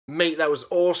Mate, that was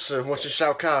awesome watching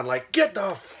Shao Kahn, like, get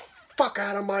the fuck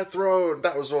out of my throne.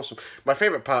 That was awesome. My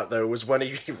favourite part, though, was when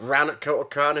he ran at Kotal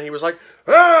Kahn and he was like,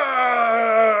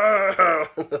 ah!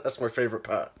 That's my favourite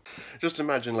part. Just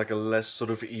imagine, like, a less sort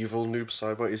of evil Noob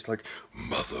Saibot. He's like,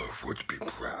 mother would be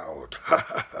proud.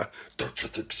 Don't you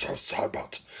think so,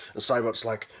 Saibot? And Saibot's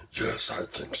like, yes, I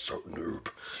think so, Noob.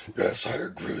 Yes, I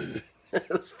agree.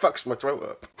 That fucks my throat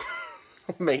up.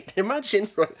 Mate, imagine,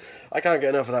 right, I can't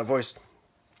get enough of that voice.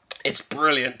 It's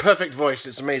brilliant. Perfect voice.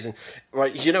 It's amazing.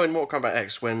 Right, you know in Mortal Kombat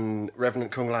X when Revenant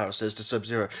Kung Lao says to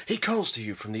Sub-Zero, he calls to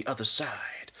you from the other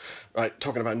side. Right,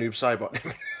 talking about Noob Saibot.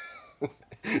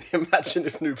 Imagine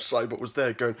if Noob Saibot was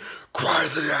there going, Cry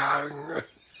Liang!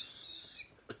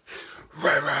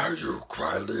 Where are you,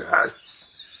 Cry Liang?